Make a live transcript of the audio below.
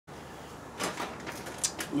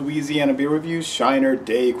Louisiana Beer Reviews, Shiner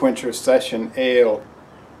Day Quencher Session Ale.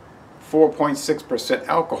 4.6%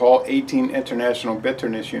 alcohol, 18 international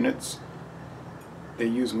bitterness units. They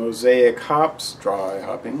use Mosaic hops, dry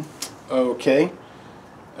hopping. Okay.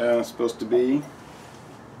 Supposed to be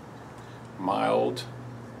mild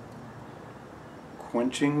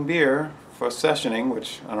quenching beer for sessioning,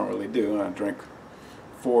 which I don't really do. I drink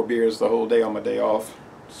 4 beers the whole day on my day off,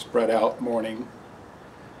 spread out morning,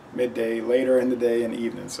 midday, later in the day, and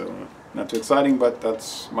evening. So not too exciting, but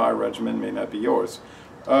that's my regimen. May not be yours.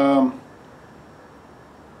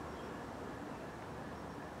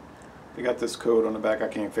 They got this code on the back. I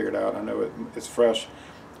can't figure it out. I know it's fresh.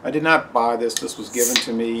 I did not buy this. This was given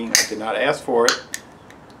to me. I did not ask for it.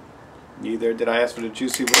 Neither did I ask for the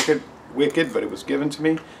Juicy Wicked, but it was given to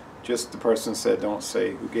me. Just the person said, don't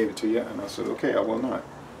say who gave it to you. And I said, okay, I will not.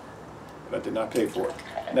 But I did not pay for it.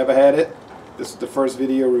 Never had it. This is the first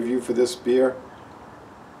video review for this beer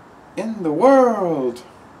in the world.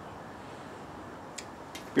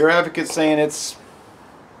 Beer Advocate saying it's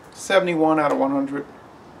 71 out of 100.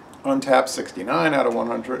 Untapped 69 out of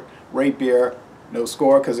 100. Rate beer, no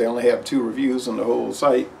score because they only have 2 reviews on the whole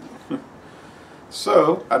site.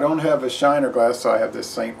 So I don't have a Shiner glass, so I have this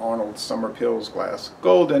St. Arnold Summer Pils glass.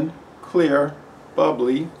 Golden, clear,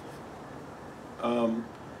 bubbly,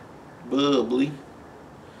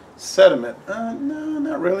 sediment. No,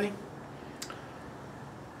 not really.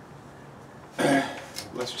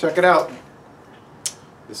 Let's check it out.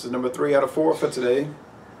 This is number 3 out of 4 for today.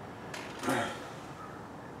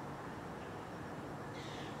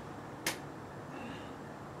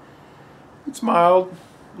 It's mild,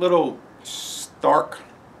 little stark.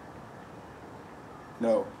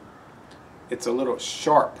 No, it's a little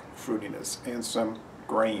sharp fruitiness and some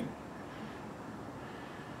grain.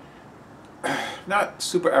 Not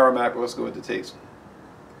super aromatic, but let's go with the taste.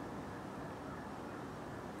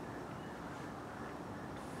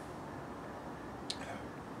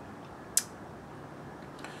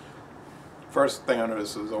 First thing I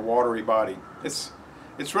noticed is a watery body. It's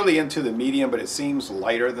really into the medium, but it seems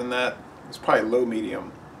lighter than that. It's probably low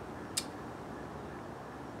medium.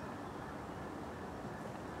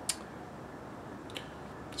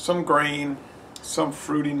 Some grain, some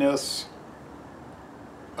fruitiness.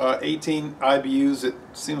 18 IBUs. It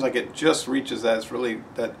seems like it just reaches that. It's really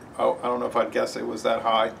that. I don't know if I'd guess it was that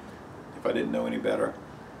high if I didn't know any better.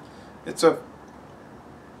 It's a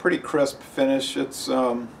pretty crisp finish. It's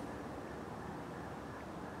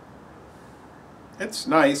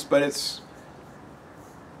nice, but it's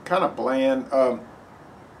kind of bland. I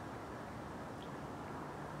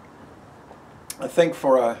think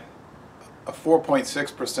for a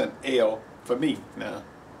 4.6% ale, for me, now,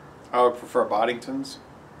 I would prefer Boddington's.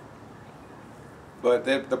 But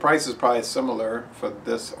the price is probably similar for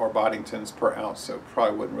this or Boddington's per ounce, so it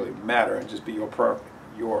probably wouldn't really matter. It'd just be your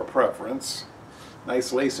preference.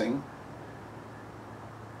 Nice lacing.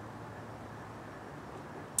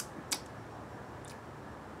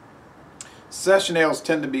 Session ales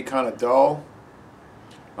tend to be kind of dull.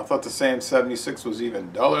 I thought the Sam 76 was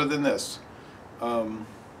even duller than this.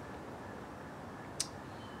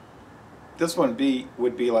 This one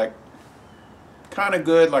would be like kind of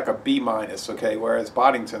good, like a B minus, okay? Whereas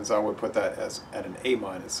Boddington's, I would put that as at an A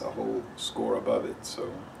minus, a whole score above it,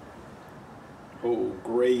 so whole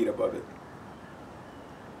grade above it.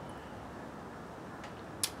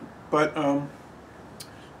 But a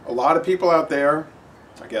lot of people out there,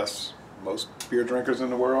 I guess most beer drinkers in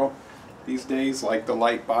the world these days, like the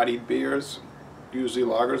light-bodied beers, usually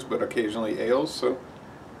lagers, but occasionally ales. So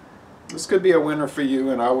this could be a winner for you,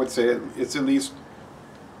 and I would say it's at least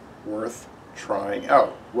worth trying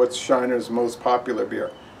out. What's Shiner's most popular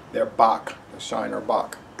beer? Their Bock, the Shiner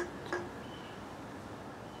Bock.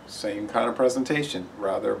 Same kind of presentation,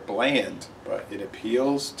 rather bland, but it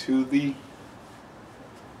appeals to the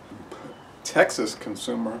Texas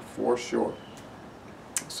consumer for sure.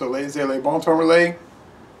 So ladies et les bon temps relais,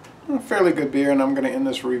 a fairly good beer, and I'm going to end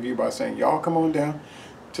this review by saying y'all come on down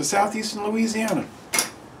to southeastern Louisiana.